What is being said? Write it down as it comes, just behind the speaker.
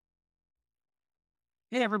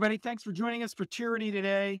Hey, everybody. Thanks for joining us for Tyranny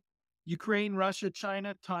Today. Ukraine, Russia,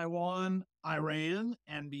 China, Taiwan, Iran,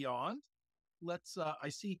 and beyond. I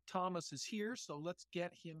see Thomas is here, so let's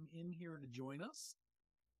get him in here to join us.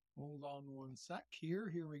 Hold on one sec here.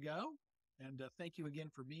 Here we go. And thank you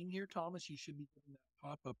again for being here, Thomas. You should be getting that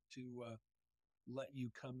pop up to let you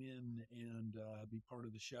come in and be part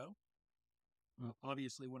of the show.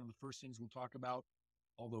 Obviously, one of the first things we'll talk about,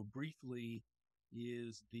 although briefly,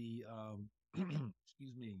 is the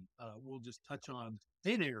excuse me. We'll just touch on.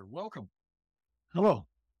 Hey there, welcome. Hello.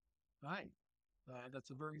 Hi. That's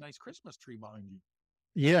a very nice Christmas tree behind you.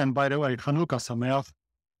 Yeah, and by the way, Hanukkah Sameach.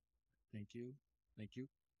 Thank you. Thank you.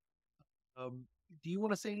 Do you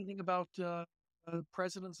want to say anything about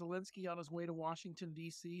President Zelensky on his way to Washington,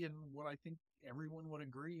 D.C., and what I think everyone would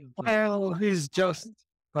agree? Well, he's just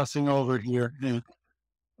passing over here. Yeah.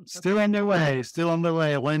 Still on the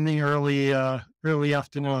way, landing early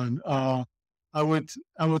afternoon. I would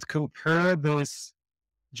compare this,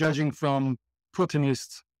 judging from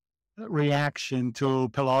Putinist reaction to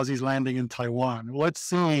Pelosi's landing in Taiwan. Let's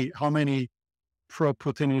see how many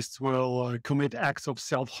pro-Putinists will commit acts of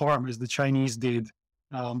self-harm as the Chinese did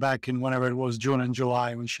back in whenever it was June and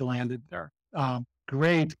July when she landed there.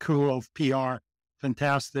 Great coup of PR,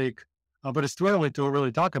 fantastic. But it's too early to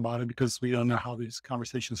really talk about it because we don't know how these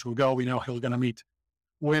conversations will go. We know he's going to meet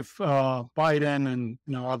with Biden and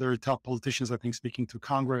other top politicians, I think, speaking to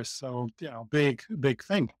Congress. So, big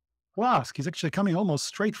thing. Plus, he's actually coming almost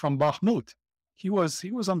straight from Bakhmut. He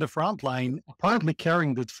was on the front line, partly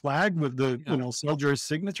carrying the flag with the soldiers'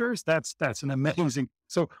 signatures. That's an amazing.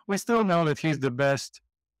 So we still know that he's the best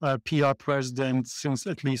PR president since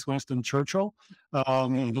at least Winston Churchill.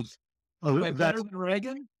 Wait, better than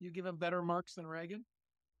Reagan? You give him better marks than Reagan?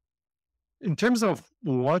 In terms of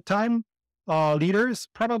wartime leaders,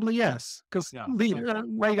 probably yes, because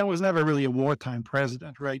Reagan was never really a wartime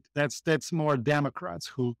president, right? That's more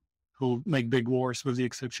Democrats who make big wars, with the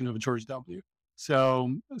exception of George W.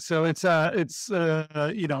 So it's a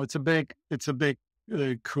big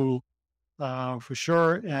coup for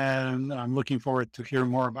sure, and I'm looking forward to hear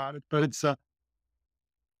more about it. But it's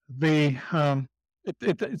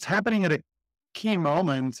happening at a key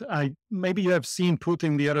moment. Maybe you have seen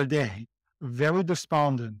Putin the other day, very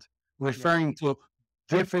despondent, referring to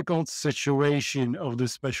difficult situation of the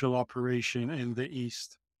special operation in the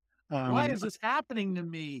East. Why is this happening to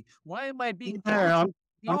me? Why am I being? I'm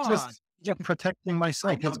just protecting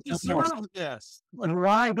myself.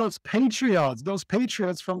 Right, those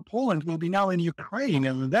patriots from Poland will be now in Ukraine,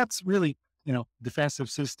 and that's really defensive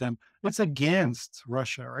system. It's against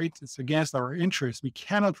Russia, right? It's against our interests. We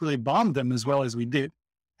cannot really bomb them as well as we did.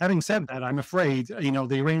 Having said that, I'm afraid,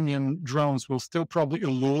 the Iranian drones will still probably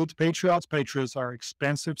elude Patriots. Patriots are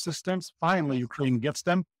expensive systems. Finally, Ukraine gets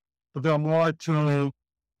them, but they're more to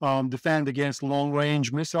defend against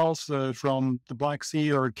long-range missiles from the Black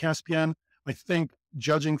Sea or Caspian. I think,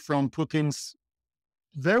 judging from Putin's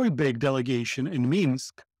very big delegation in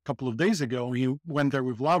Minsk, couple of days ago, he went there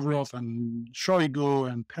with Lavrov and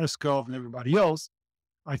Shoigu and Peskov and everybody else.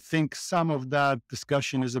 I think some of that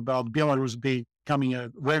discussion is about Belarus becoming a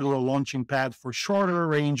regular launching pad for shorter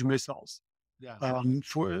range missiles.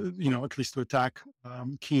 For at least to attack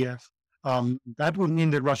Kiev. That would mean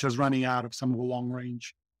that Russia's running out of some of the long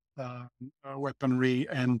range weaponry,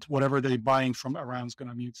 and whatever they're buying from Iran is going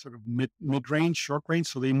to be sort of mid range, short range.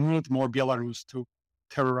 So they need more Belarus to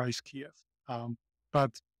terrorize Kiev.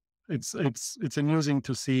 But it's amusing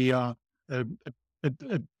to see a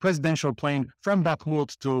presidential plane from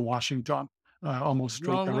Bakhmut to Washington almost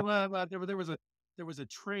straight. There was a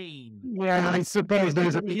train. Yeah, I suppose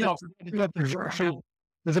there's a bit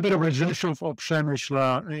of rejection for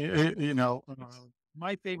Przemyśl,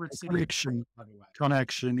 my favorite connection,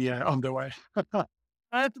 on the way.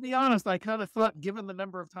 I have to be honest, I kind of thought, given the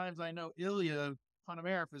number of times I know Ilya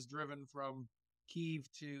Ponomarev is driven from Kyiv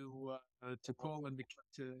to Poland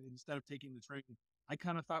to instead of taking the train, I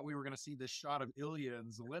kind of thought we were going to see this shot of Ilya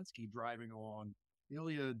and Zelensky driving along.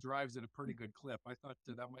 Ilya drives at a pretty good clip. I thought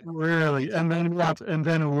that might really, and then what? And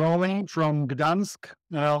then rolling from Gdansk.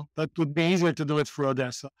 Well, that would be easier to do it for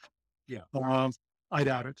Odessa. Yeah, I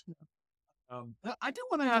doubt it. I do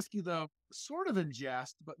want to ask you though, sort of in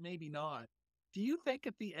jest, but maybe not. Do you think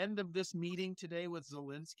at the end of this meeting today with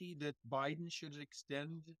Zelensky that Biden should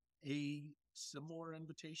extend a similar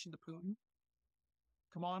invitation to Putin?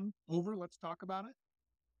 Come on over, let's talk about it.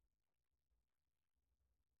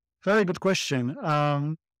 Very good question.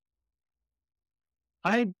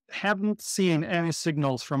 I haven't seen any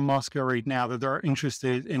signals from Moscow right now that they're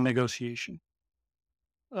interested in negotiation.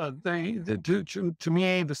 To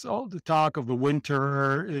me, this all the talk of the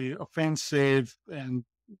winter offensive and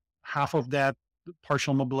half of that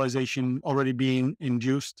partial mobilization already being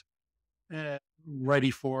induced,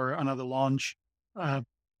 ready for another launch. Uh,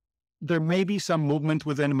 there may be some movement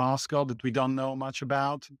within Moscow that we don't know much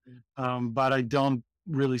about, but I don't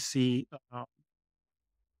really see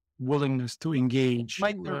willingness to engage.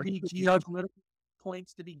 Might there be geopolitical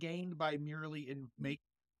points to be gained by merely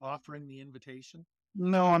offering the invitation?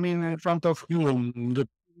 No, I mean, in front of you and the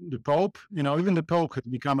Pope, even the Pope has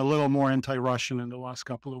become a little more anti-Russian in the last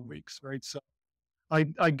couple of weeks, right? So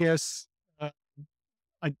I guess I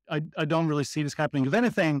don't really see this happening. If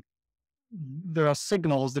anything, there are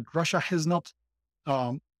signals that Russia has not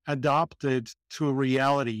adopted to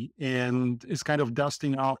reality and is kind of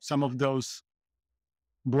dusting off some of those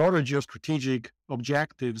broader geostrategic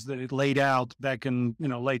objectives that it laid out back in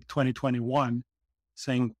late 2021,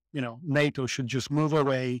 saying NATO should just move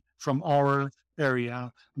away from our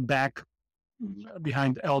area back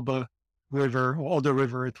behind Elbe River or Oder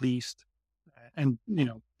River at least, and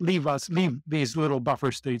leave these little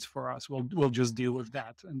buffer states for us. We'll just deal with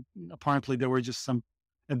that. And apparently there were just some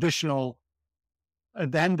additional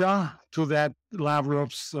addenda to that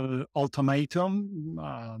Lavrov's ultimatum.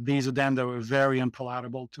 These addenda were very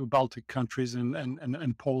unpalatable to Baltic countries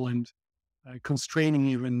and Poland, constraining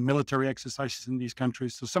even military exercises in these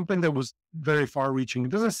countries. So something that was very far-reaching.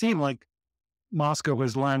 It doesn't seem like Moscow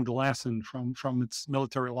has learned the lesson from its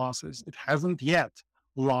military losses. It hasn't yet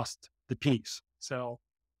lost the peace. So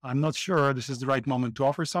I'm not sure this is the right moment to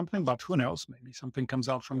offer something, but who knows? Maybe something comes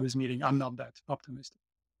out from this meeting. I'm not that optimistic.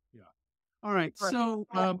 All right. So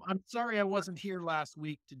I'm sorry I wasn't here last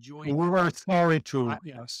week to join. We were sorry too.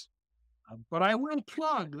 Yes. But I will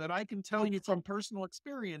plug that I can tell you from personal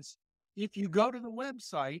experience, if you go to the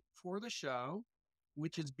website for the show,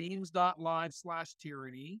 which is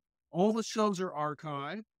beams.live/tyranny, all the shows are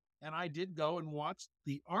archived. And I did go and watch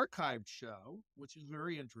the archived show, which is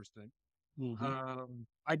very interesting. Mm-hmm.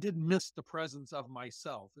 I did miss the presence of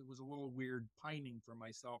myself. It was a little weird pining for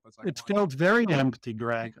myself as I. It felt very empty,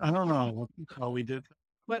 Greg. I don't know how we did.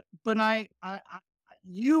 But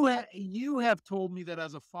you have told me that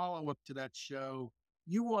as a follow-up to that show,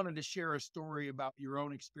 you wanted to share a story about your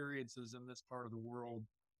own experiences in this part of the world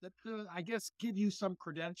that I guess give you some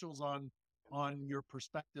credentials on your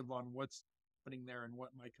perspective on what's happening there and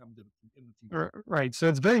what might come to in the future. Right. So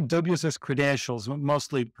it's very dubious as credentials,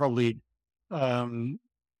 mostly probably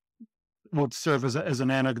would serve as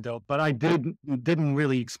an anecdote, but I didn't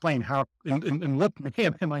really explain how in what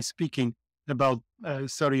am I speaking about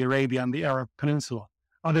Saudi Arabia and the Arab Peninsula,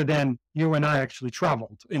 other than you and I actually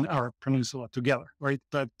traveled in Arab Peninsula together, right?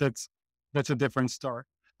 That's a different story.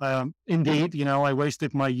 Indeed, I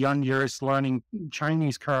wasted my young years learning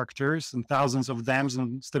Chinese characters and thousands of them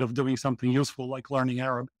instead of doing something useful like learning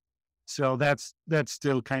Arab. So that's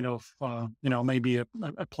still kind of maybe a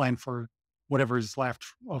plan for whatever is left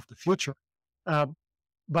of the future. But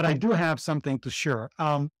I do have something to share.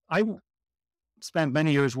 I spent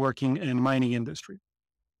many years working in the mining industry,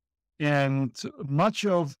 and much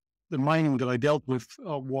of the mining that I dealt with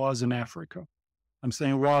was in Africa. I'm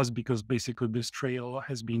saying was because basically this trail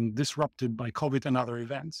has been disrupted by COVID and other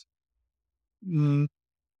events.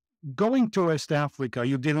 Going to West Africa,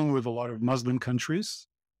 you're dealing with a lot of Muslim countries,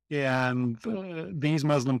 and these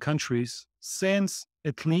Muslim countries, since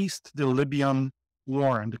at least the Libyan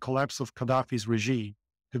war and the collapse of Gaddafi's regime,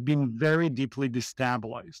 have been very deeply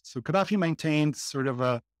destabilized. So Gaddafi maintained sort of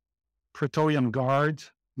a Praetorian Guard.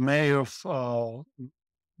 Many of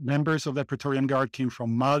members of that Praetorian Guard came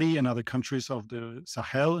from Mali and other countries of the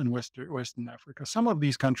Sahel in Western Africa. Some of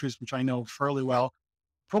these countries, which I know fairly well,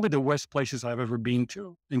 probably the worst places I've ever been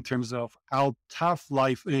to in terms of how tough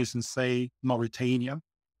life is in, say, Mauritania.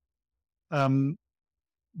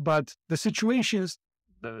 But the situation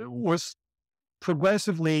was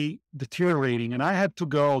progressively deteriorating, and I had to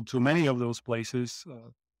go to many of those places,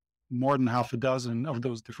 more than half a dozen of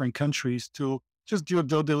those different countries, to just do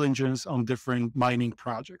due diligence on different mining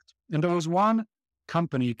projects. And there was one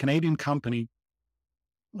company, a Canadian company,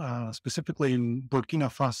 specifically in Burkina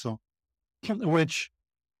Faso, which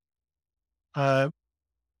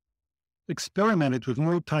experimented with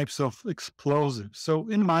new types of explosives. So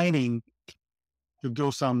in mining, you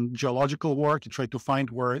do some geological work, you try to find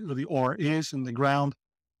where the ore is in the ground,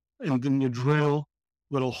 and then you drill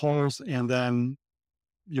little holes, and then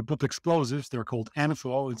you put explosives. They're called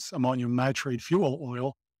ANFO, it's ammonium nitrate fuel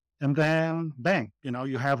oil, and then bang,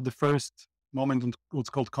 you have the first moment in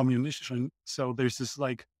what's called comminution. So there's this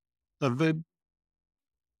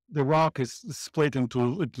the rock is split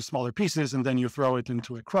into smaller pieces, and then you throw it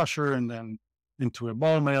into a crusher, and then into a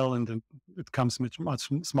ball mill, and then it comes much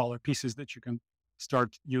smaller pieces that you can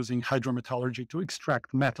start using hydrometallurgy to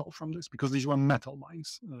extract metal from this, because these were metal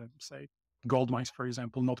mines, say gold mines, for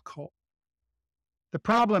example, not coal. The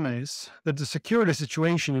problem is that the security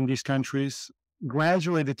situation in these countries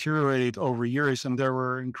gradually deteriorated over years, and there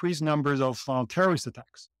were increased numbers of terrorist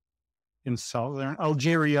attacks in southern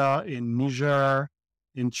Algeria, in Niger,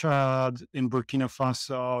 in Chad, in Burkina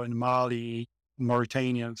Faso, in Mali, in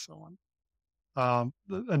Mauritania, and so on.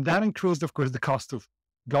 And that includes, of course, the cost of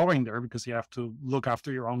going there, because you have to look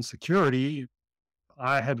after your own security.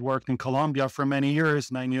 I had worked in Colombia for many years,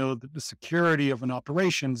 and I knew that the security of an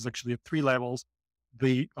operation is actually at 3 levels: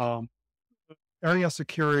 the area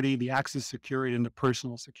security, the access security, and the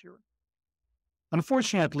personal security.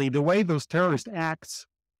 Unfortunately, the way those terrorist acts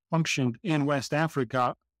functioned in West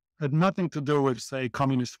Africa had nothing to do with, say,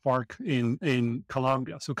 Communist FARC in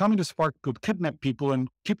Colombia. So Communist FARC could kidnap people and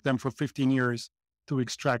keep them for 15 years to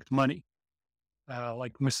extract money,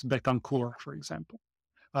 like Ms. Betancourt, for example.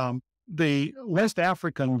 The West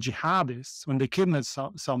African jihadists, when they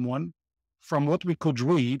kidnapped someone, from what we could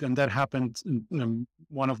read, and that happened in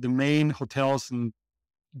one of the main hotels in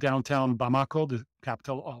downtown Bamako, the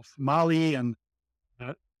capital of Mali, and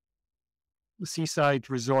the seaside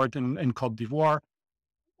resort in Cote d'Ivoire,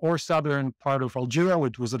 or southern part of Algeria,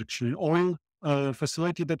 which was actually an oil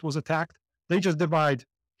facility that was attacked. They just divide: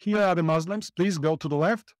 here are the Muslims, please go to the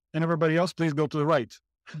left, and everybody else, please go to the right.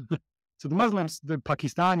 So the Muslims, the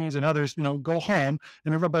Pakistanis and others, go home,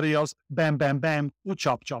 and everybody else, bam, bam, bam,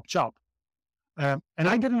 chop, chop, chop. And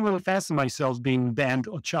I didn't really fancy myself being banned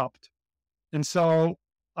or chopped. And so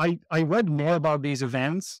I read more about these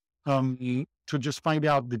events to just find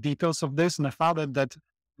out the details of this. And I found out that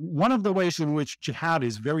one of the ways in which jihad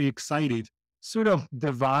is very excited, sort of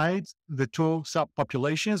divides the two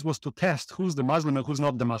subpopulations, was to test who's the Muslim and who's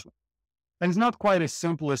not the Muslim. And it's not quite as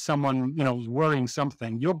simple as someone, wearing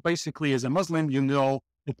something. You're basically, as a Muslim,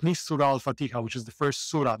 at least Surah Al-Fatiha, which is the first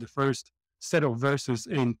surah, the first set of verses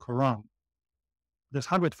in Quran. There's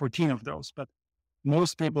 114 of those, but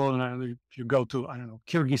most people, if you go to,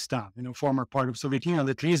 Kyrgyzstan, former part of Soviet Union,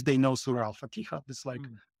 at least they know Surah Al-Fatiha. It's like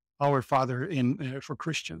Our Father for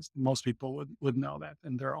Christians. Most people would know that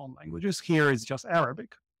in their own languages. Here it's just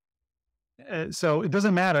Arabic. So it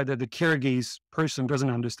doesn't matter that the Kyrgyz person doesn't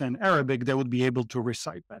understand Arabic, they would be able to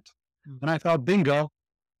recite that. And I thought, bingo,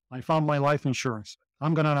 I found my life insurance.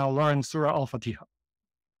 I'm going to now learn Surah Al-Fatiha.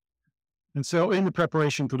 And so in the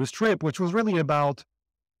preparation to this trip, which was really about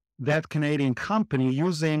that Canadian company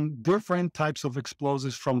using different types of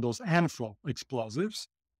explosives from those ANFO explosives,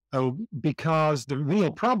 because the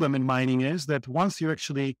real problem in mining is that once you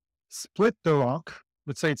actually split the rock,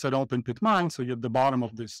 let's say it's an open pit mine, so you're at the bottom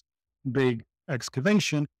of this big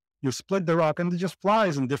excavation, you split the rock and it just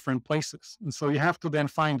flies in different places. And so you have to then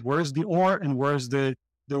find where's the ore and where's the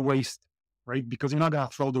waste, right? Because you're not going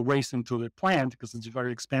to throw the waste into the plant because it's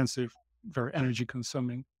very expensive, very energy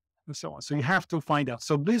consuming, and so on. So you have to find out.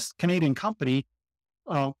 So this Canadian company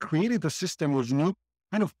created a system with new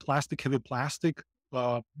kind of heavy plastic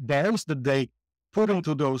barrels that they put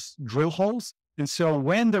into those drill holes. And so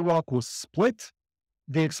when the rock was split,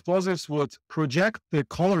 the explosives would project the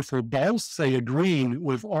colorful balls, say a green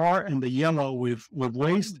with ore and the yellow with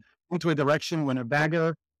waste, into a direction when a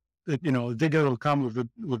bagger, a digger will come with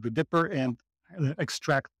the dipper and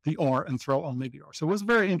extract the ore and throw only the ore. So it was a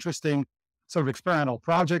very interesting sort of experimental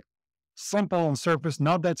project, simple on surface,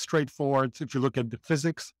 not that straightforward if you look at the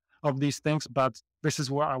physics of these things, but this is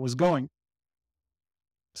where I was going.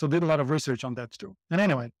 So did a lot of research on that too. And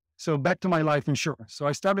anyway, so back to my life insurance. So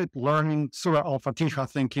I started learning Surah Al-Fatiha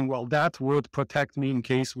thinking, well, that would protect me in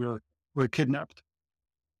case we're kidnapped.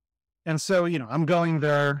 And so, I'm going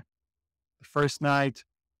there the first night,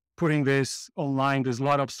 putting this online. There's a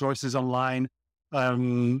lot of sources online.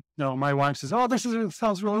 My wife says, oh,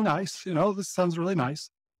 sounds really nice. This sounds really nice.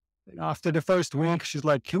 After the first week, she's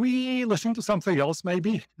like, can we listen to something else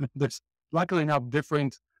maybe? There's luckily enough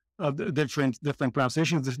different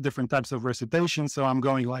pronunciations, different types of recitation. So I'm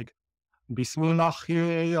going like,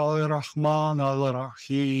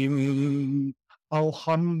 Bismillahirrahmanirrahim,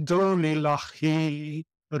 Alhamdulillahi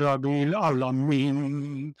Rabbil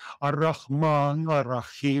Alamin, Ar-Rahman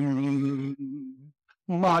Ar-Rahim,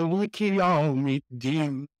 Maliki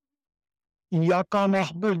Yawmiddin, Iyyaka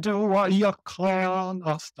na'budu wa iyyaka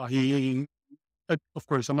nasta'in. Of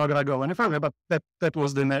course, I'm not going to go any further, but that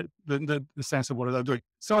was the sense of what I'm doing.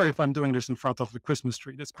 Sorry if I'm doing this in front of the Christmas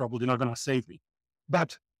tree. That's probably not going to save me.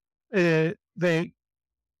 But and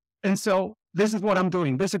so this is what I'm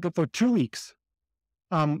doing. Basically, for 2 weeks,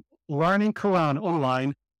 I'm learning Quran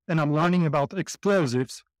online, and I'm learning about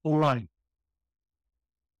explosives online.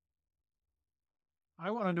 I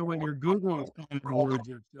want to know when your Google words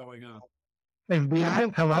are showing up.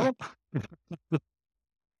 FBI, hello?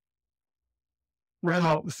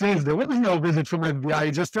 Well, since there was no visit from FBI,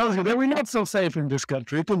 it just tells you that we're not so safe in this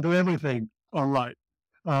country. You can do everything online.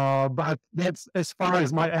 But that's as far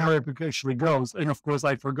as my Arabic actually goes. And of course,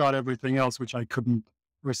 I forgot everything else, which I couldn't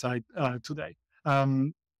recite today.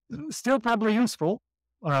 Still probably useful.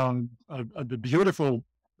 The beautiful,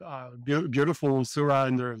 beautiful surah,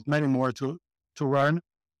 and there's many more to learn.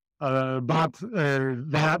 But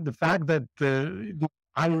the fact that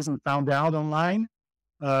I wasn't found out online,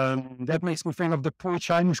 that makes me think of the poor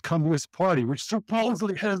Chinese Communist Party, which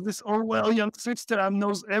supposedly has this Orwellian system,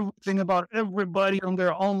 knows everything about everybody on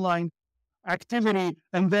their online activity,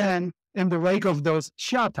 and then in the wake of those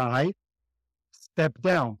Shanghai, step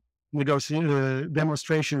down. We go see the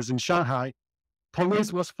demonstrations in Shanghai.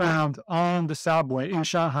 Police was found on the subway in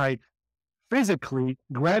Shanghai, physically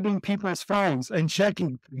grabbing people's phones and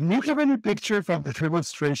checking, do you have any picture from the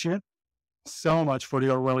demonstration? So much for the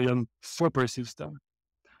Orwellian super system.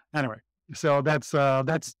 Anyway, so that's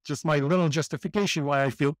just my little justification why I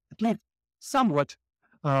feel at least somewhat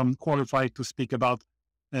qualified to speak about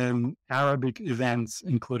Arabic events,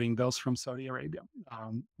 including those from Saudi Arabia.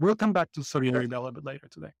 We'll come back to Saudi Arabia a little bit later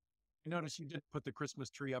today. I noticed you didn't put the Christmas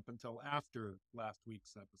tree up until after last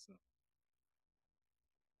week's episode.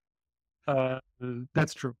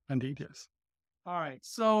 That's true, indeed, yes. All right.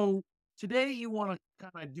 So today you want to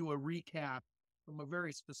kind of do a recap from a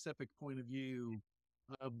very specific point of view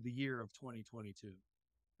of the year of 2022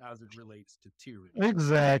 as it relates to tyranny.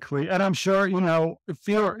 Exactly. And I'm sure,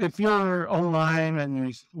 if you're online and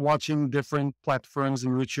you're watching different platforms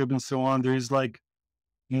and YouTube and so on, there's like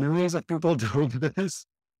millions of people doing this.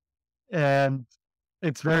 And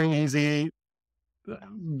it's very easy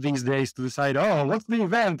these days to decide, oh, what's the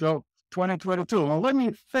event of 2022? Well, let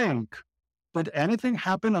me think. Did anything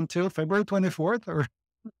happen until February 24th?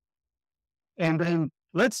 And then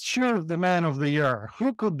let's choose the man of the year.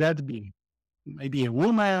 Who could that be? Maybe a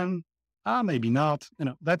woman? Maybe not.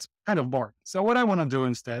 That's kind of boring. So what I want to do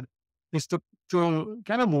instead is to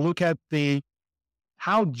kind of look at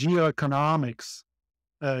how geoeconomics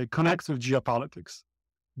connects with geopolitics.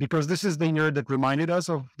 Because this is the year that reminded us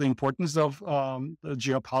of the importance of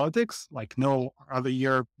geopolitics, like no other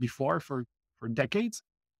year before for decades.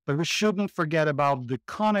 But we shouldn't forget about the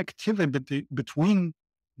connectivity between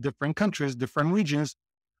different countries, different regions.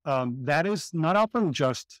 That is not often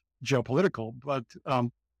just geopolitical, but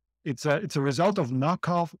it's a result of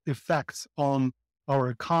knockoff effects on our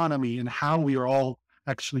economy and how we are all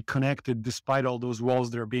actually connected despite all those walls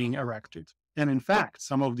that are being erected. And in fact,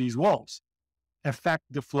 some of these walls affect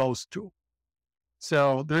the flows too.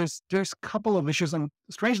 So there's a couple of issues, and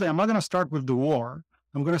strangely, I'm not going to start with the war.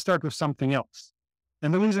 I'm going to start with something else.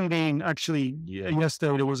 And the reason being, actually,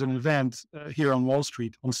 yesterday there was an event here on Wall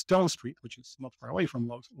Street, on Stone Street, which is not far away from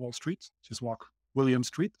Wall Street. Just walk William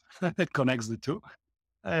Street. It connects the two.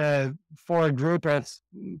 For a group as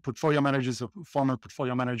portfolio managers, former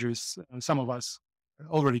portfolio managers, some of us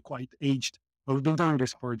already quite aged. We've been doing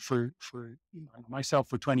this for myself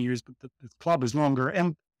for 20 years, but the club is longer.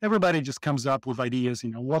 And everybody just comes up with ideas,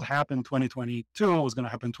 what happened 2022, what's going to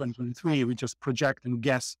happen 2023. We just project and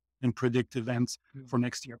guess and predict events for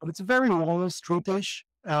next year. But it's a very Wall Street-ish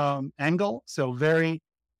angle. So very,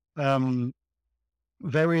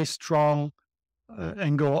 very strong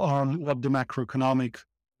angle on what the macroeconomic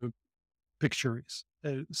picture is.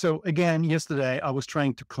 So again, yesterday, I was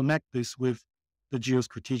trying to connect this with the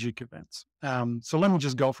geostrategic events. So let me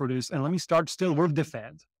just go for this, and let me start still with the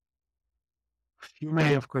Fed. You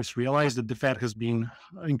may, of course, realize that the Fed has been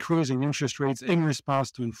increasing interest rates in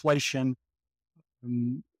response to inflation,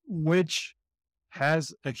 which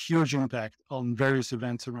has a huge impact on various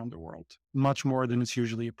events around the world, much more than is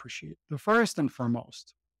usually appreciated. The first and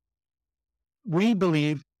foremost, we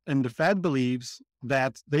believe, and the Fed believes,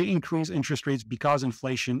 that they increase interest rates because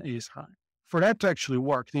inflation is high. For that to actually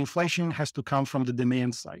work, the inflation has to come from the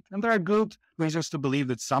demand side. And there are good reasons to believe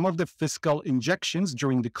that some of the fiscal injections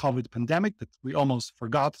during the COVID pandemic that we almost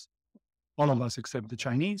forgot, all of us except the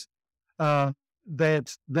Chinese, that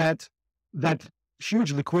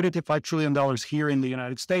huge liquidity, $5 trillion here in the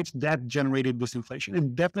United States, that generated this inflation.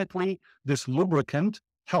 And definitely this lubricant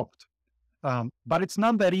helped. But it's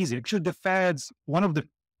not that easy. Actually, one of the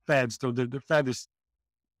Feds, so the Fed is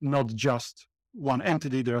not just one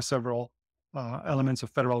entity. There are several elements of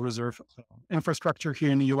Federal Reserve infrastructure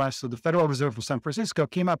here in the US. So the Federal Reserve of San Francisco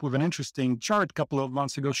came up with an interesting chart a couple of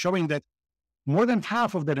months ago showing that more than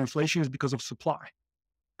half of that inflation is because of supply,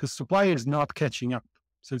 because supply is not catching up.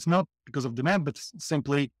 So it's not because of demand, but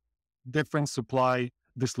simply different supply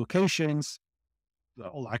dislocations,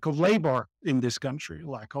 lack of labor in this country,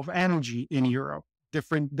 lack of energy in Europe,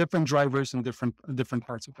 different drivers in different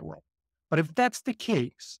parts of the world. But if that's the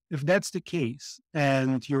case,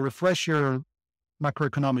 and you refresh your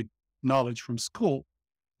macroeconomic knowledge from school,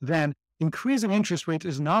 then increasing interest rate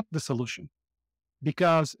is not the solution.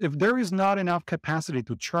 Because if there is not enough capacity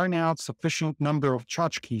to churn out sufficient number of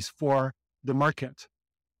tchotchkes for the market,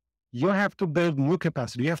 you have to build new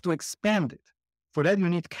capacity. You have to expand it. For that, you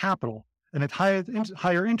need capital. And at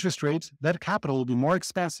higher interest rates, that capital will be more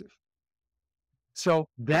expensive. So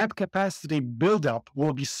that capacity buildup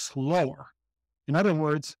will be slower. In other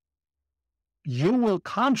words, you will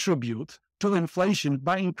contribute to inflation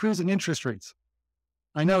by increasing interest rates.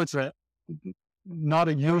 I know it's not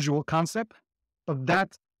a usual concept, but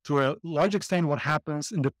that, to a large extent, what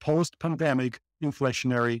happens in the post-pandemic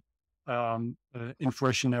inflationary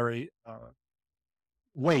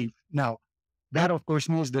wave. Now, that of course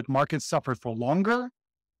means that markets suffer for longer.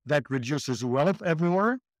 That reduces wealth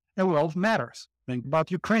everywhere, and wealth matters. Think about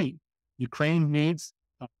Ukraine. Ukraine needs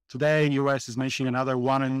today. U.S. is making another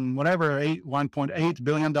 $1.8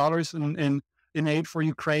 billion in aid for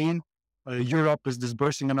Ukraine. Europe is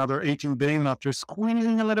disbursing another 18 billion after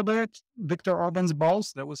squeezing a little bit Viktor Orban's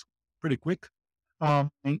balls. That was pretty quick. But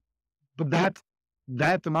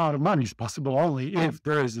that amount of money is possible only if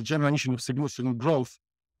there is a generation of significant growth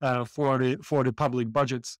for the public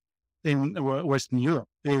budgets in Western Europe.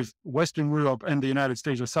 If Western Europe and the United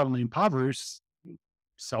States are suddenly impoverished,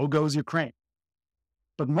 so goes Ukraine.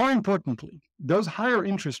 But more importantly, those higher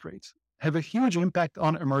interest rates have a huge impact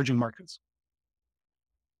on emerging markets.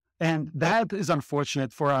 And that is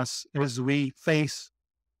unfortunate for us as we face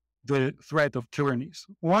the threat of tyrannies.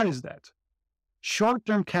 Why is that?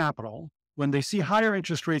 Short-term capital, when they see higher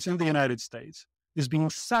interest rates in the United States, is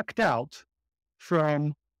being sucked out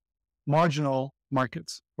from marginal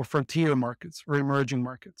markets or frontier markets or emerging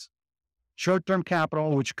markets. Short-term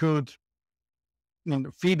capital, which could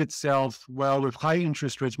feed itself well with high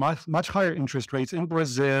interest rates, much higher interest rates in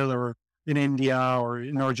Brazil or in India or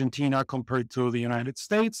in Argentina compared to the United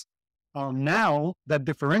States. Now that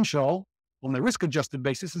differential on a risk-adjusted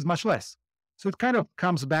basis is much less. So it kind of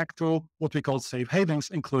comes back to what we call safe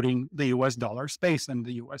havens, including the US dollar space and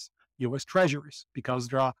the US treasuries, because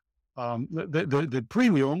there are, the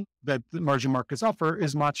premium that the emerging markets offer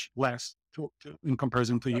is much less in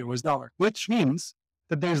comparison to US dollar, which means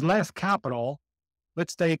that there's less capital.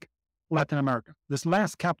 Let's take Latin America. There's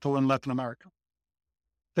less capital in Latin America.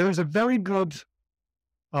 There is a very good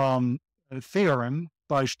theorem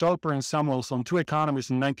by Stolper and Samuelson, two economists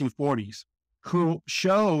in the 1940s, who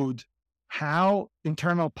showed how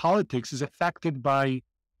internal politics is affected by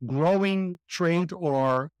growing trade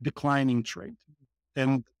or declining trade.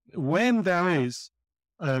 And when there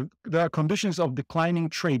are conditions of declining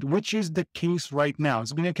trade, which is the case right now.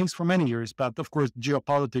 It's been a case for many years, but of course,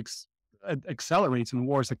 geopolitics accelerates and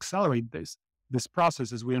wars accelerate this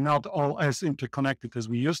process, as we are not all as interconnected as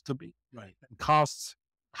we used to be. Right. And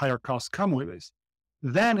higher costs come with this.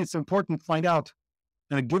 Then it's important to find out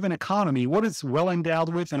in a given economy what it's well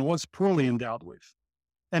endowed with and what's poorly endowed with.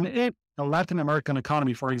 And if a Latin American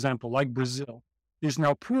economy, for example, like Brazil, is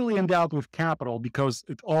now poorly endowed with capital because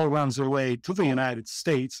it all runs away to the United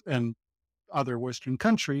States and other Western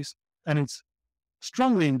countries, and it's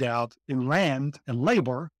strongly endowed in land and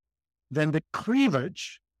labor, then the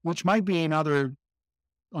cleavage, which might be on other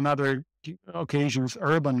occasions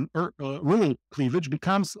rural cleavage,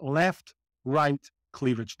 becomes left-right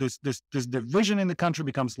cleavage. This division in the country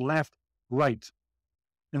becomes left-right.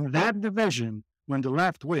 And that division, when the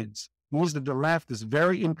left wins, means that the left is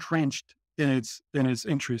very entrenched in its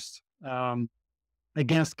interests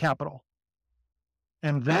against capital.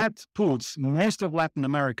 And that puts most of Latin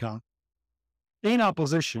America in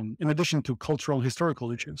opposition, in addition to cultural,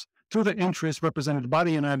 historical issues, to the interests represented by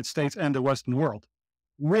the United States and the Western world,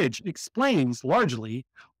 which explains largely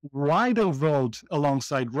why they vote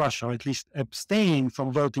alongside Russia, or at least abstain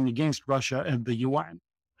from voting against Russia and the UN.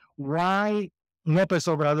 Why López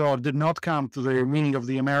Obrador did not come to the meeting of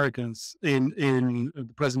the Americans in the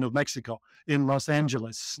president of Mexico in Los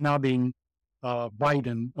Angeles, snubbing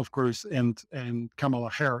Biden, of course, and Kamala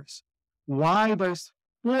Harris. Why there's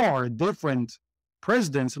 4 different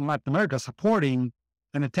presidents in Latin America supporting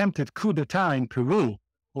an attempted coup d'etat in Peru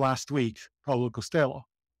last week, Paulo Costello.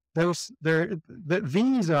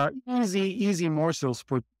 These are easy morsels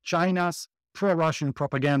for China's pro-Russian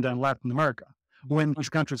propaganda in Latin America when these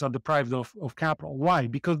countries are deprived of capital. Why?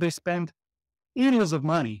 Because they spend billions of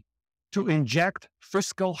money to inject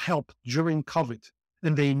fiscal help during COVID,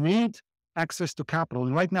 and they need access to capital.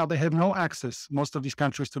 And right now they have no access, most of these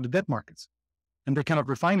countries, to the debt markets, and they cannot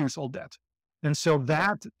refinance all debt. And so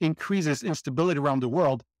that increases instability around the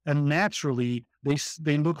world. And naturally,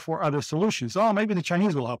 they look for other solutions. Oh, maybe the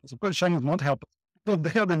Chinese will help us. Of course, the Chinese won't help us. But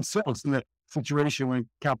they are themselves in a situation when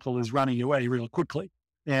capital is running away real quickly.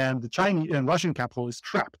 And the Chinese and Russian capital is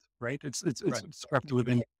trapped, right? It's trapped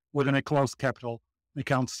within a closed capital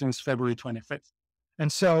account since February 25th.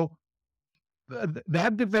 And so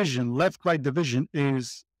that division, left-right division,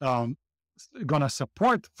 is going to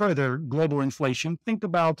support further global inflation. Think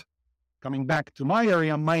about, coming back to my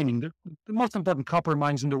area, mining. The most important copper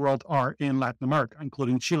mines in the world are in Latin America,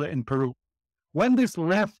 including Chile and Peru. When this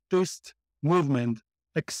leftist movement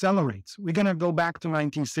accelerates, we're going to go back to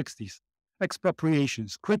 1960s.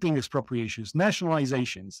 Expropriations, creeping expropriations,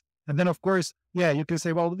 nationalizations. And then, of course, yeah, you can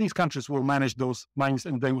say, well, these countries will manage those mines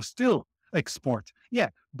and they will still export. Yeah,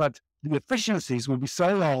 but the efficiencies will be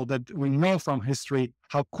so low that we know from history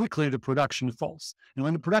how quickly the production falls. And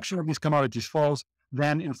when the production of these commodities falls,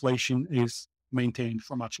 then inflation is maintained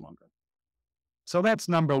for much longer. So that's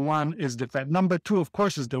number one, is the Fed. Number two, of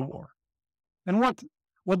course, is the war. And what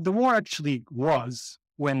the war actually was,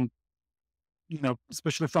 when,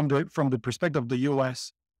 especially from the perspective of the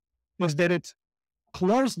US, is that it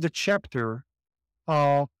closed the chapter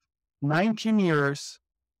of 19 years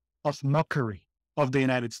of mockery of the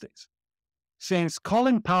United States. Since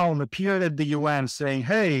Colin Powell appeared at the UN saying,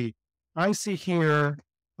 hey, I see here,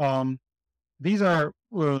 these are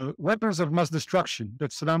weapons of mass destruction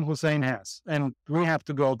that Saddam Hussein has, and we have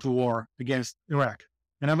to go to war against Iraq.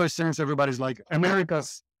 And ever since, everybody's like,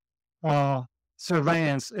 America's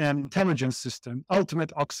surveillance and intelligence system,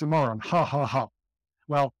 ultimate oxymoron, ha, ha, ha.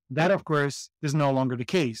 Well, that, of course, is no longer the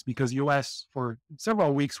case, because US for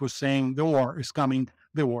several weeks was saying the war is coming,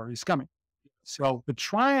 the war is coming. So the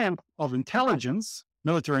triumph of intelligence,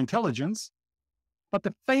 military intelligence, but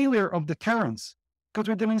the failure of deterrence, because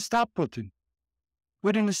we didn't stop Putin.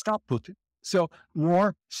 We didn't stop Putin. So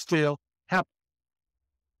war still happened.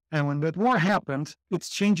 And when that war happened, it's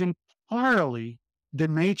changing entirely the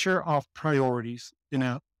nature of priorities in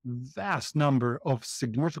a vast number of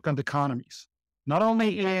significant economies. Not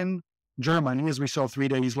only in Germany, as we saw 3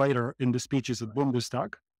 days later in the speeches at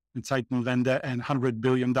Bundestag, in Zeitenwende and $100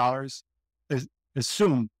 billion,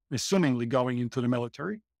 assumingly going into the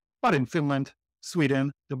military, but in Finland,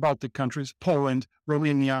 Sweden, the Baltic countries, Poland,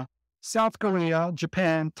 Romania, South Korea,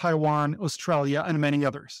 Japan, Taiwan, Australia, and many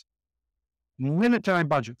others. Military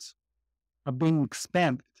budgets are being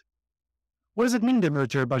expanded. What does it mean the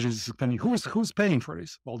military budget is expanding? Who's paying for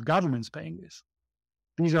this? Well, government's paying this.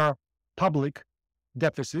 These are public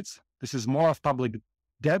deficits. This is more of public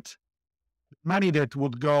debt. Money that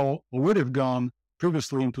would have gone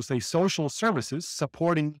previously into, say, social services,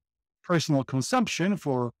 supporting personal consumption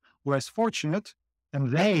for less fortunate.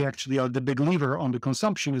 And they actually are the big lever on the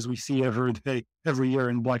consumption, as we see every year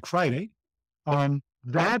in Black Friday.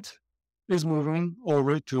 That is moving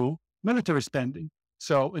over to military spending.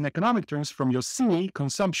 So in economic terms, from your C,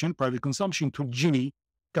 consumption, private consumption, to G,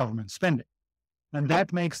 government spending. And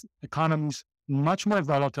that makes economies much more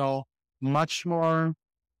volatile, much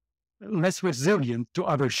less resilient to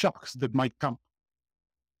other shocks that might come.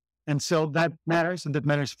 And so that matters, and that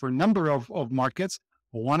matters for a number of markets.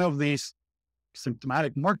 One of these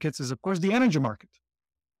symptomatic markets is, of course, the energy market.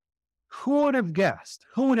 Who would have guessed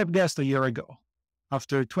a year ago,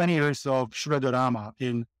 after 20 years of Schröderama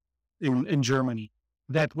in Germany,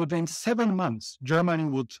 that within 7 months, Germany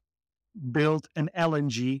would build an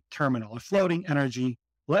LNG terminal, a floating energy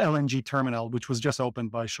LNG terminal, which was just opened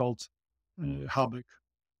by Scholz Habeck.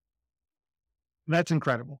 That's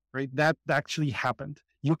incredible, right? That actually happened.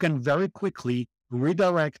 You can very quickly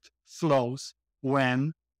redirect flows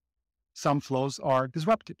when some flows are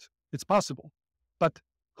disrupted. It's possible. But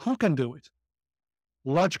who can do it?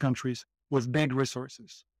 Large countries with big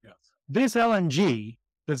resources. Yes. This LNG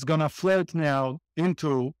that's going to float now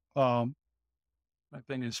into, I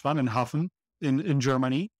think it's Pfannenhofen in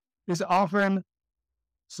Germany, is often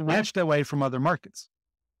snatched away from other markets.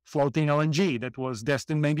 Floating LNG that was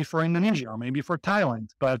destined maybe for Indonesia or maybe for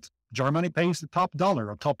Thailand, but Germany pays the top dollar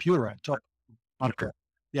or top euro, top market.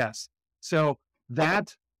 Yes. So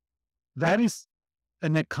that is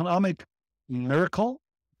an economic miracle,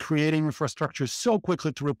 creating infrastructure so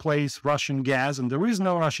quickly to replace Russian gas. And there is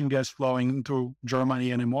no Russian gas flowing into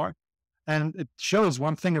Germany anymore. And it shows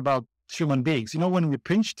one thing about human beings. When we're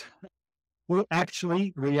pinched, we'll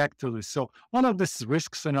actually react to this. So one of these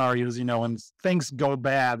risk scenarios, when things go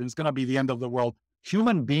bad and it's going to be the end of the world,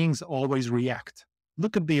 human beings always react.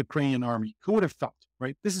 Look at the Ukrainian army. Who would have thought,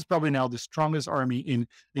 right? This is probably now the strongest army in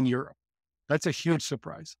Europe. That's a huge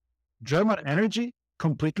surprise. German energy,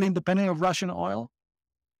 completely independent of Russian oil.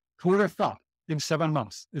 Who would have thought in 7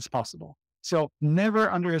 months it's possible? So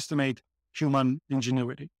never underestimate human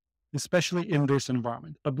ingenuity, especially in this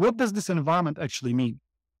environment. But what does this environment actually mean?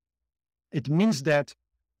 It means that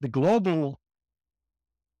the global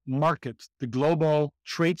market, the global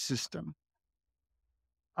trade system,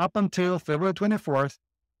 up until February 24th,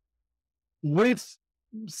 with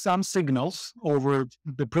some signals over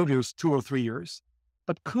the previous 2 or 3 years,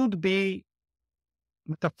 but could be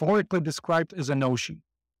metaphorically described as an ocean,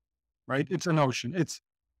 right? It's an ocean. It's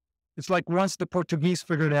like once the Portuguese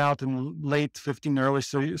figured out in late 15th, early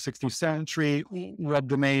 16th century what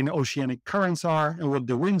the main oceanic currents are and what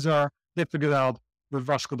the winds are, they figured out with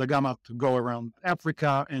Vasco da Gama to go around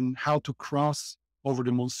Africa and how to cross over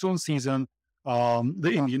the monsoon season,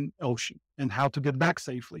 the Indian Ocean, and how to get back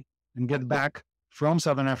safely and get back from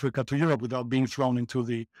Southern Africa to Europe without being thrown into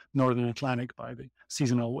the Northern Atlantic by the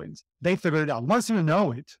seasonal winds. They figured it out. Once you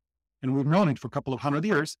know it, and we've known it for a couple of 100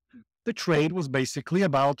 years, the trade was basically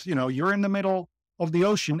about, you're in the middle of the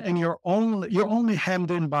ocean and you're only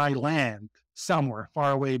hemmed in by land somewhere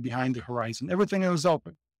far away behind the horizon. Everything is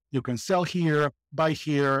open. You can sell here, buy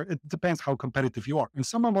here. It depends how competitive you are. And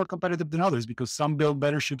some are more competitive than others because some build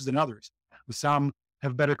better ships than others. Some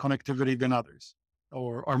have better connectivity than others,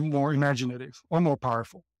 or are more imaginative or more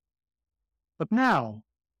powerful. But now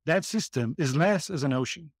that system is less as an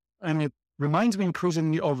ocean. And it reminds me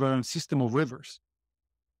increasingly of a system of rivers.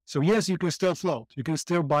 So yes, you can still float. You can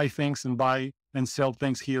still buy things and buy and sell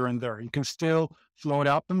things here and there. You can still float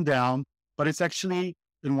up and down, but it's actually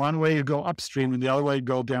in one way you go upstream and the other way you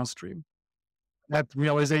go downstream. That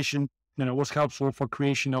realization, was helpful for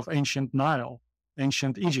creation of ancient Nile,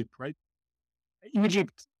 ancient Egypt, right?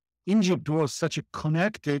 Egypt was such a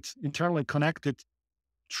internally connected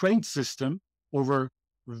trade system over a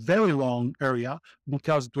very long area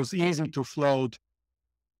because it was easy to float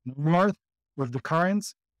north with the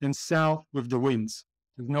currents and south with the winds.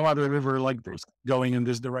 There's no other river like this going in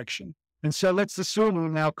this direction. And so let's assume we're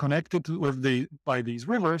now connected by these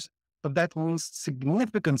rivers, but that was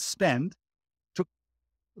significant spend to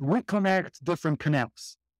reconnect different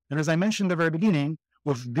canals. And as I mentioned at the very beginning,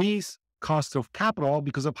 with these costs of capital,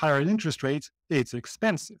 because of higher interest rates, it's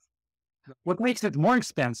expensive. What makes it more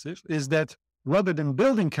expensive is that rather than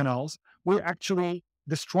building canals, we're actually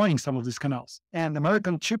destroying some of these canals. And the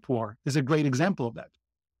American chip war is a great example of that.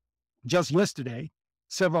 Just yesterday,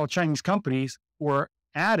 several Chinese companies were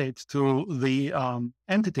added to the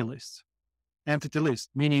entity list,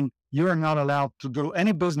 meaning you are not allowed to do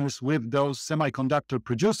any business with those semiconductor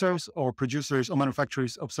producers or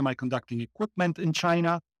manufacturers of semiconducting equipment in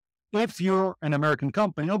China. If you're an American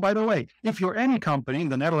company, by the way, if you're any company in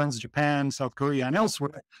the Netherlands, Japan, South Korea, and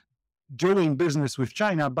elsewhere, doing business with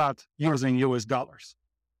China, but using US dollars.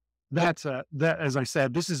 That, as I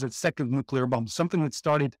said, this is a second nuclear bomb, something that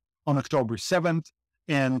started on October 7th,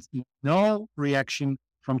 and no reaction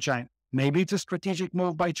from China. Maybe it's a strategic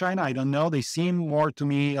move by China. I don't know. They seem more to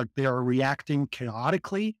me like they are reacting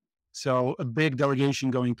chaotically. So a big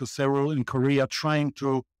delegation going to Seoul in Korea, trying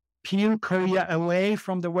to peel Korea away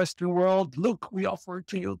from the Western world. Look, we offer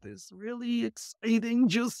to you this really exciting,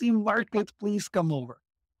 juicy market. Please come over.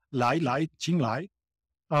 Lai, Ching Lai.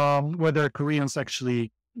 Whether Koreans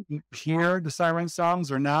actually hear the siren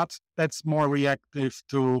songs or not, that's more reactive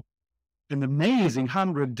to an amazing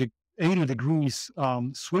 180 degrees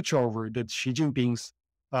switchover that Xi Jinping's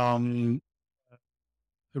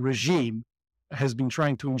regime has been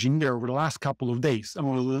trying to engineer over the last couple of days.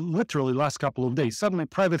 Literally last couple of days. Suddenly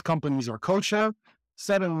private companies are kosher.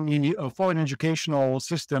 Suddenly a foreign educational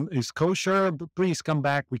system is kosher. But please come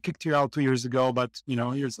back. We kicked you out 2 years ago, but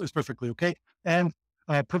it's perfectly okay. And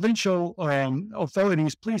provincial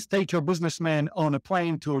authorities, please take your businessmen on a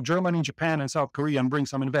plane to Germany, Japan, and South Korea and bring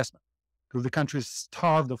some investment because the country is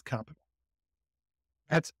starved of capital.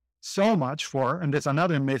 That's so much and that's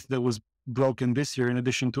another myth that was broken this year in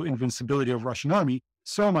addition to invincibility of Russian army,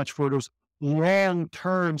 so much for those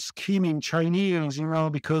long-term scheming Chinese,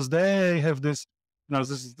 because they have this,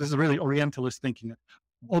 this is really Orientalist thinking.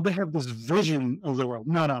 They have this vision of the world.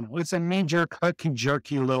 No. It's a major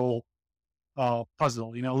jerky little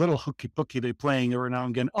puzzle, little hooky-pooky they're playing every now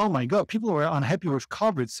and again. Oh my God, people are unhappy with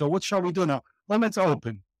COVID. So what shall we do now? Limits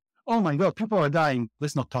open. Oh my God, people are dying.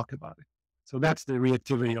 Let's not talk about it. So that's the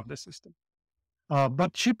reactivity of the system.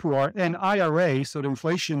 But chip war and IRA, so the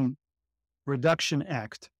Inflation Reduction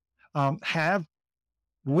Act, have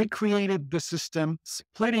recreated the system,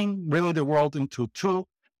 splitting really the world into two.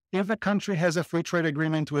 If a country has a free trade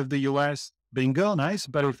agreement with the US, bingo, nice.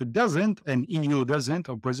 But if it doesn't, and EU doesn't,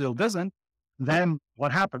 or Brazil doesn't, then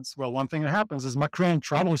what happens? Well, one thing that happens is Macron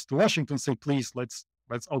travels to Washington and say, please, let's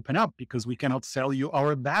open up because we cannot sell you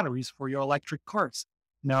our batteries for your electric cars.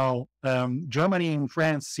 Now, Germany and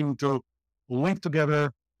France seem to link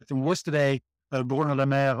together. I think yesterday, Bruno Le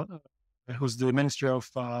Maire, who's the Minister of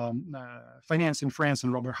Finance in France,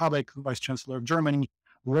 and Robert Habeck, Vice Chancellor of Germany,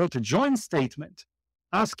 wrote a joint statement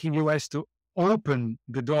asking US to open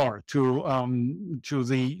the door to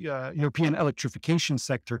the European electrification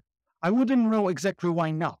sector. I wouldn't know exactly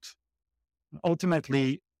why not.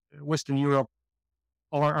 Ultimately, Western Europe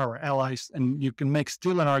are our allies, and you can make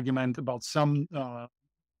still an argument about some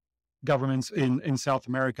governments in South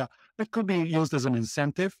America that could be used as an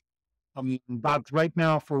incentive. But right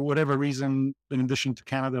now, for whatever reason, in addition to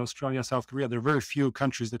Canada, Australia, South Korea, there are very few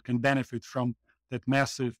countries that can benefit from that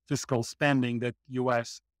massive fiscal spending that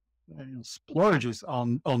U.S. Splurges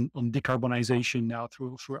on decarbonization now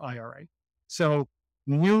through IRA. So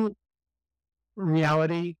new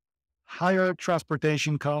reality, higher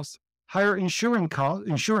transportation costs, higher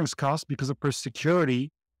insurance costs because of course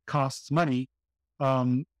security costs money,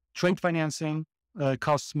 trade financing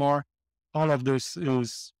costs more. All of this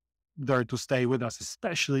is there to stay with us,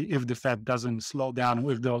 especially if the Fed doesn't slow down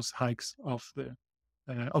with those hikes of the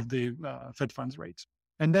Fed funds rates.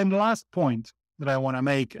 And then the last point that I want to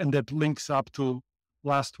make, and that links up to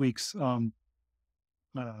last week's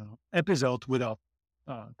episode with a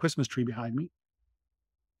Christmas tree behind me.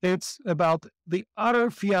 It's about the utter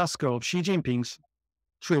fiasco of Xi Jinping's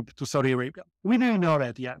trip to Saudi Arabia. We didn't know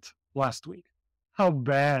that yet last week, how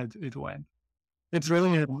bad it went. It's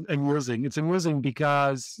really amusing. It's amusing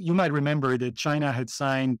because you might remember that China had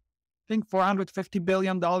signed, I think, $450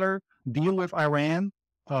 billion deal with Iran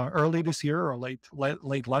early this year or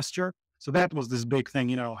late last year. So that was this big thing,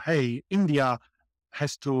 hey, India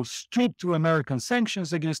has to strip to American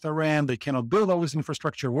sanctions against Iran. They cannot build all this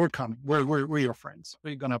infrastructure. We're coming. We're your friends.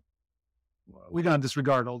 We're gonna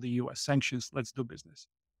disregard all the U.S. sanctions. Let's do business.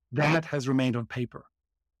 That has remained on paper.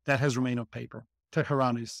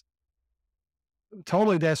 Tehran is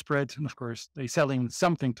totally desperate, and of course, they're selling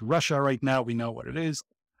something to Russia right now. We know what it is,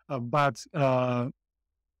 but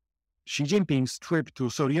Xi Jinping's trip to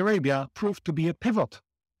Saudi Arabia proved to be a pivot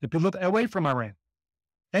away from Iran.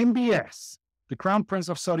 MBS, the Crown Prince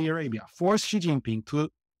of Saudi Arabia, forced Xi Jinping to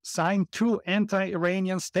sign 2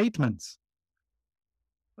 anti-Iranian statements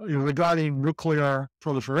regarding nuclear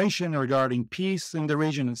proliferation, regarding peace in the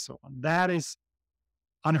region, and so on. That is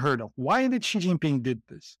unheard of. Why did Xi Jinping did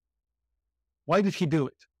this? Why did he do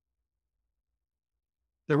it?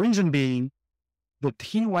 The reason being that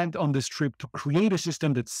he went on this trip to create a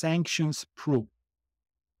system that sanctions-proof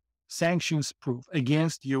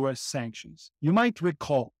against U.S. sanctions. You might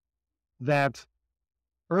recall that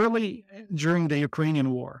early during the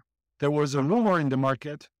Ukrainian war, there was a rumor in the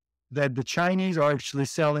market that the Chinese are actually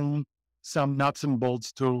selling some nuts and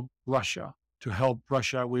bolts to Russia to help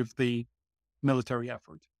Russia with the military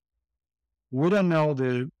effort. We don't know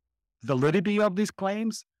the validity of these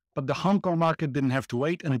claims, but the Hong Kong market didn't have to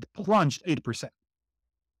wait, and it plunged 8%.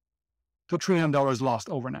 $2 trillion lost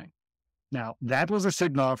overnight. Now, that was a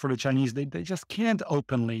signal for the Chinese. They just can't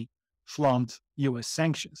openly flaunt U.S.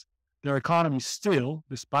 sanctions. Their economy still,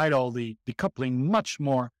 despite all the decoupling, much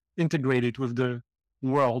more integrated with the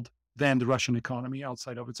world than the Russian economy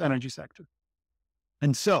outside of its energy sector.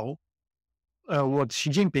 And so, what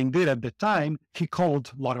Xi Jinping did at the time, he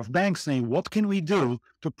called a lot of banks saying, what can we do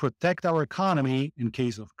to protect our economy in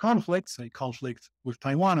case of conflicts, a conflict with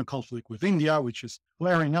Taiwan, a conflict with India, which is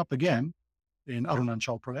flaring up again in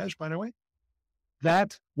Arunachal Pradesh, by the way.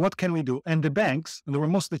 What can we do? And the banks, and there were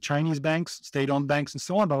mostly Chinese banks, state-owned banks and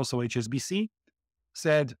so on, but also HSBC,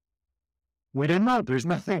 said, we don't know, there's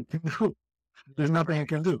nothing you can do. There's nothing you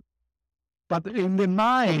can do. But in the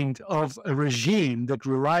mind of a regime that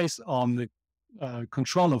relies on the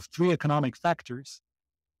control of 3 economic factors,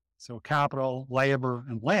 so capital, labor,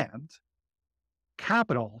 and land,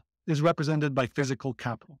 capital is represented by physical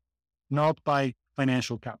capital, not by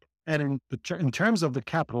financial capital. And in terms of the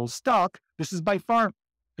capital stock, this is by far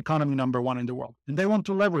economy number 1 in the world. And they want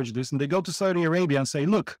to leverage this, and they go to Saudi Arabia and say,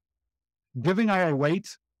 look, giving our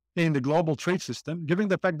weight in the global trade system, given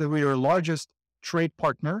the fact that we are our largest trade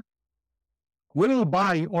partner, we will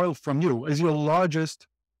buy oil from you as your largest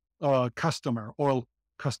oil customer.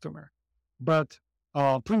 But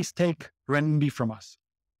please take renminbi from us.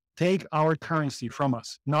 Take our currency from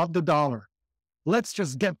us, not the dollar. Let's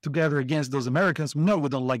just get together against those Americans. No, we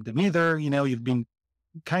don't like them either. You've been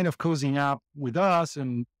kind of cozying up with us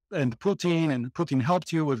and Putin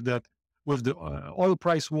helped you with the oil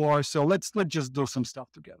price war. So let's just do some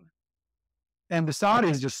stuff together. And the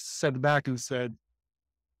Saudis just sat back and said,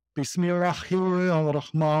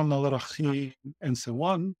 Bismillahirrahmanirrahim, and so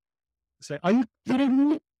on. Say, are you kidding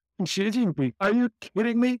me? Xi Jinping, are you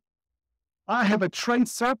kidding me? I have a trade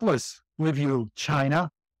surplus with you,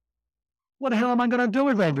 China. What the hell am I going to do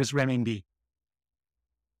with this renminbi?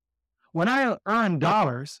 When I earn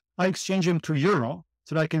dollars, I exchange them to euro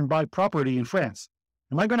so that I can buy property in France.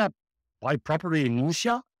 Am I going to buy property in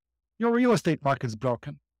Russia? Your real estate market's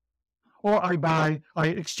broken. Or I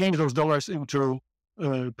exchange those dollars into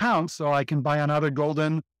pounds so I can buy another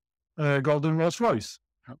golden Rolls Royce,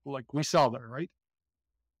 like we sell there, right?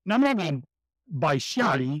 Now I'm not going to buy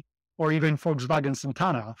Xiaomi or even Volkswagen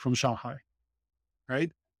Santana from Shanghai,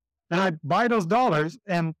 right? And I buy those dollars,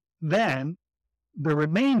 and then the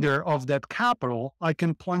remainder of that capital I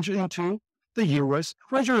can plunge into the U.S.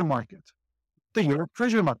 Treasury market. The Euro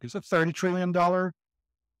Treasury market is a $30 trillion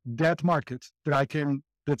debt market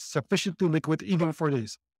that's sufficiently liquid even for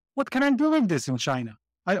this. What can I do with this in China?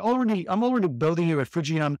 I'm already building a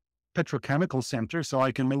Fujian petrochemical center, so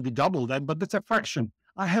I can maybe double that, but that's a fraction.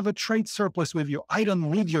 I have a trade surplus with you. I don't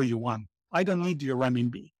need your yuan. I don't need your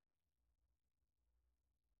renminbi.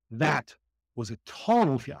 That was a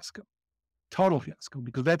total fiasco,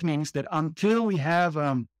 because that means that until we have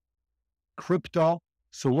crypto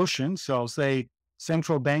solution, so say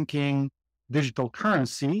central banking digital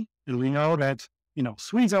currency, and we know that,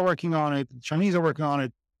 Swedes are working on it, the Chinese are working on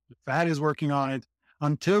it, the Fed is working on it.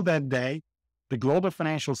 Until that day, the global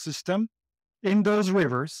financial system in those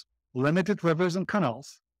rivers, limited rivers and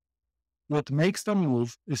canals, what makes them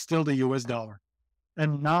move is still the US dollar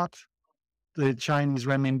and not the Chinese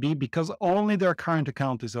renminbi, because only their current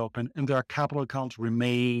account is open and their capital account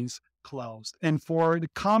remains closed. And for the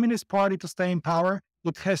Communist Party to stay in power,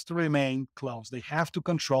 it has to remain closed. They have to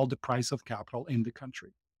control the price of capital in the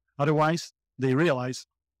country. Otherwise, they realize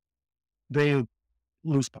they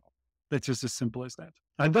lose power. That's just as simple as that.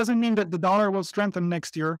 That doesn't mean that the dollar will strengthen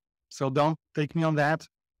next year, so don't take me on that.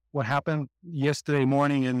 What happened yesterday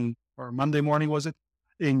morning or Monday morning, was it,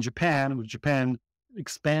 in Japan, with Japan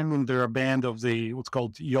expanding their band of the what's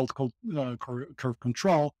called yield curve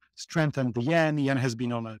control, strengthened the yen. The yen has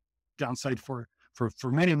been on a downside for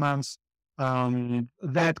many months.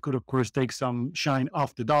 That could, of course, take some shine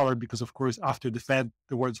off the dollar, because, of course, after the Fed,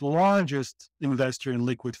 the world's largest investor in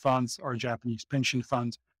liquid funds are Japanese pension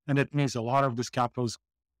funds. And that means a lot of this capital is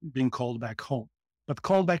being called back home, but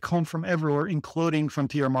called back home from everywhere, including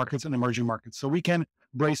frontier markets and emerging markets. So we can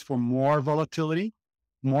brace for more volatility,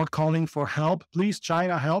 more calling for help. Please,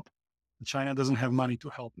 China, help. China doesn't have money to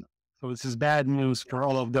help now. So this is bad news for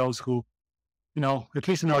all of those who, at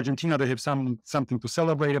least in Argentina, they have something to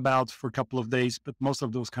celebrate about for a couple of days, but most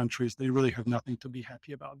of those countries, they really have nothing to be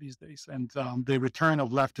happy about these days. And the return of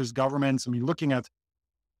leftist governments, looking at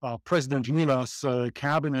President Lula's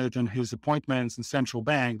cabinet and his appointments in central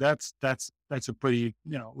bank, that's a pretty,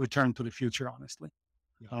 return to the future, honestly.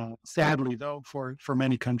 Yeah. Sadly, though, for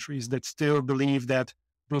many countries that still believe that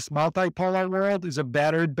this multipolar world is a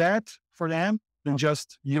better bet for them than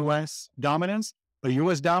just U.S. dominance. But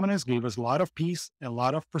U.S. dominance gave us a lot of peace and a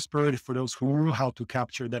lot of prosperity for those who knew how to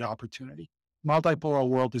capture that opportunity. Multipolar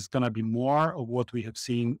world is going to be more of what we have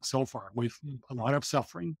seen so far, with a lot of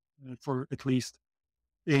suffering for at least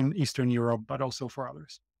in Eastern Europe, but also for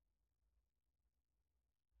others.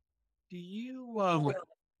 Do you,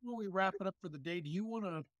 when we wrap it up for the day, do you want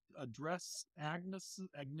to address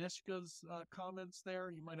Agnieszka's comments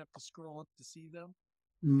there? You might have to scroll up to see them.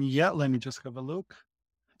 Yeah, let me just have a look.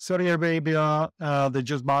 Saudi Arabia, they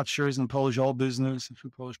just bought shares in Polish oil business, and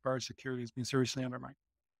Polish power security has been seriously undermined.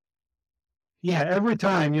 Yeah, every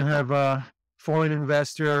time you have a foreign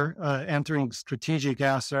investor entering strategic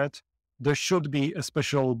asset, there should be a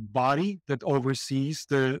special body that oversees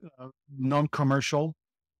the non-commercial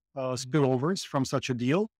spillovers from such a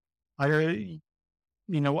deal. I'm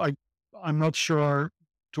not sure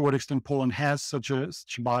to what extent Poland has such a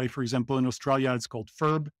body. For example, in Australia, it's called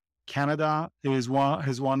FIRB. Canada has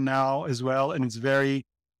one now as well, and it's very,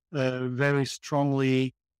 very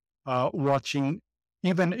strongly watching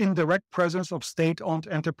even indirect presence of state-owned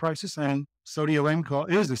enterprises. And Saudi Aramco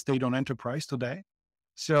is a state-owned enterprise today.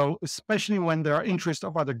 So especially when there are interests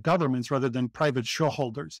of other governments rather than private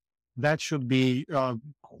shareholders, that should be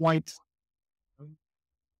quite.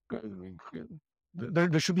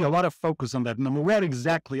 There should be a lot of focus on that. And where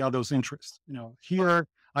exactly are those interests? Here,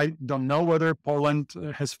 I don't know whether Poland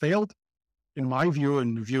has failed. In my view,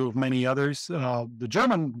 and the view of many others, the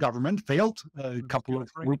German government failed a couple of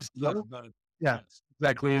weeks ago. Yeah,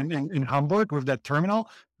 exactly. In Hamburg with that terminal,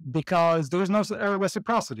 because there is no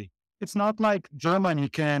reciprocity. It's not like the German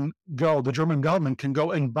government can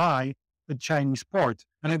go and buy a Chinese port.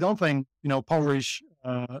 And I don't think, Polish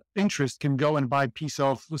interest can go and buy a piece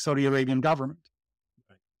of the Saudi Arabian government.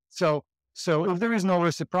 Right. So if there is no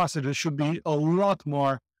reciprocity, there should be a lot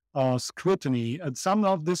more scrutiny. And some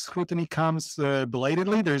of this scrutiny comes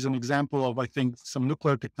belatedly. There's an example of, I think, some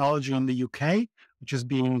nuclear technology in the UK, which is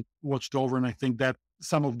being watched over. And I think that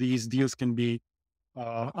some of these deals can be,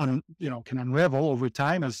 can unravel over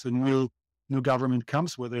time as a new government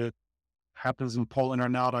comes. Whether it happens in Poland or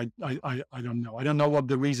not, I don't know. I don't know what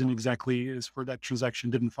the reason exactly is for that transaction.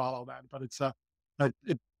 Didn't follow that, but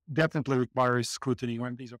it definitely requires scrutiny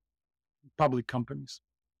when these are public companies.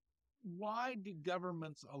 Why did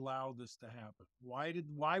governments allow this to happen?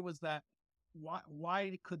 Why was that?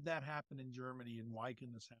 Why could that happen in Germany, and why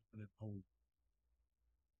can this happen in Poland?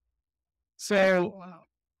 So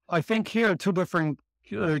I think here are two different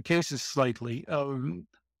cases slightly.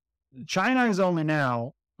 China is only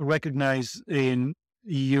now recognized in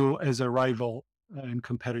EU as a rival and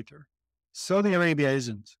competitor. Saudi Arabia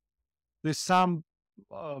isn't. There's some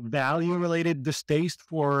value-related distaste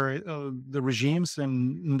for the regimes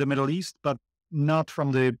in the Middle East, but not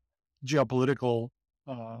from the geopolitical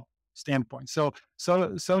uh, standpoint. So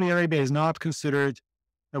Saudi Arabia is not considered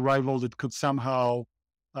a rival that could somehow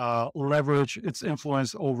leverage its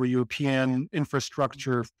influence over European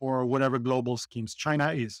infrastructure for whatever global schemes.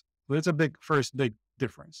 China is. So it's a big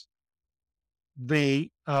difference. They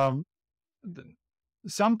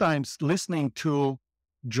sometimes listening to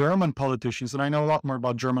German politicians, and I know a lot more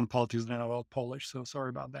about German politics than I know about Polish, so sorry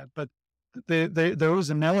about that. But there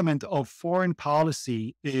was an element of foreign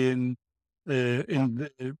policy in the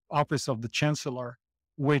office of the chancellor,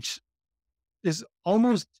 which is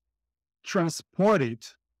almost transported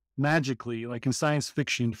magically, like in science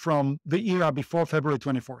fiction, from the era before February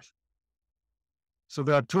 24th. So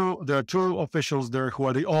there are two officials there who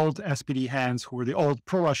are the old SPD hands, who are the old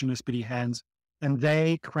pro-Russian SPD hands, and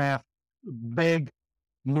they craft big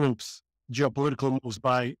moves, geopolitical moves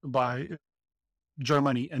by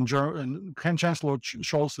Germany and Chancellor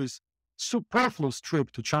Scholz's superfluous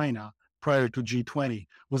trip to China prior to G20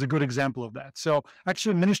 was a good example of that. So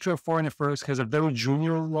actually, Ministry of Foreign Affairs has a very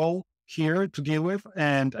junior role here to deal with.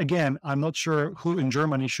 And again, I'm not sure who in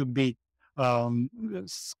Germany should be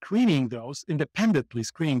independently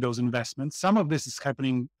screening those investments. Some of this is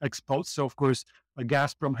happening ex post. So of course,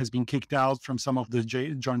 Gazprom has been kicked out from some of the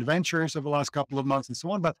joint ventures over the last couple of months and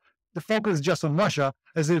so on. But the focus is just on Russia,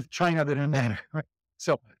 as if China didn't matter. Right?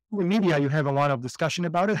 So in the media, you have a lot of discussion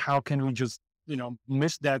about it. How can we just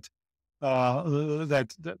miss that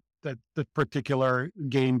that particular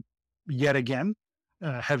game yet again,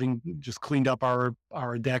 having just cleaned up our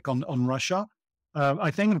deck on Russia?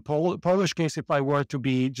 I think in the Polish case, if I were to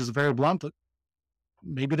be just very blunt,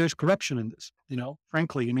 maybe there's corruption in this.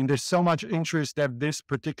 Frankly, I mean, there's so much interest that this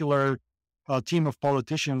particular team of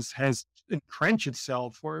politicians has entrenched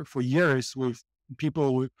itself for years with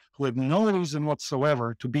people who have no reason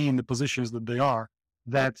whatsoever to be in the positions that they are,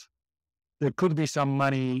 that there could be some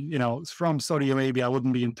money, from Saudi Arabia. I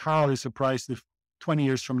wouldn't be entirely surprised if 20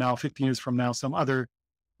 years from now, 15 years from now, some other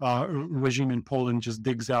regime in Poland just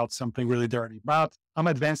digs out something really dirty. But I'm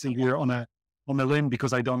advancing here on a limb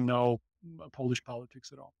because I don't know Polish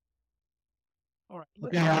politics at all. All right.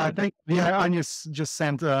 Yeah, I think Anya just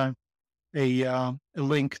sent a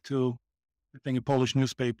link to, I think, a Polish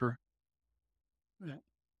newspaper. Yeah.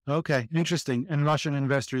 Okay, interesting. And Russian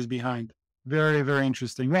investors behind. Very, very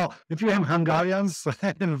interesting. Well, if you have Hungarians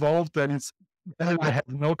involved, then I have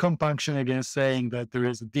no compunction against saying that there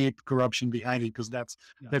is a deep corruption behind it, because that's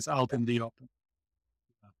out in the open.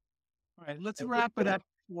 All right, let's wrap it up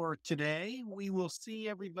for today. We will see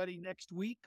everybody next week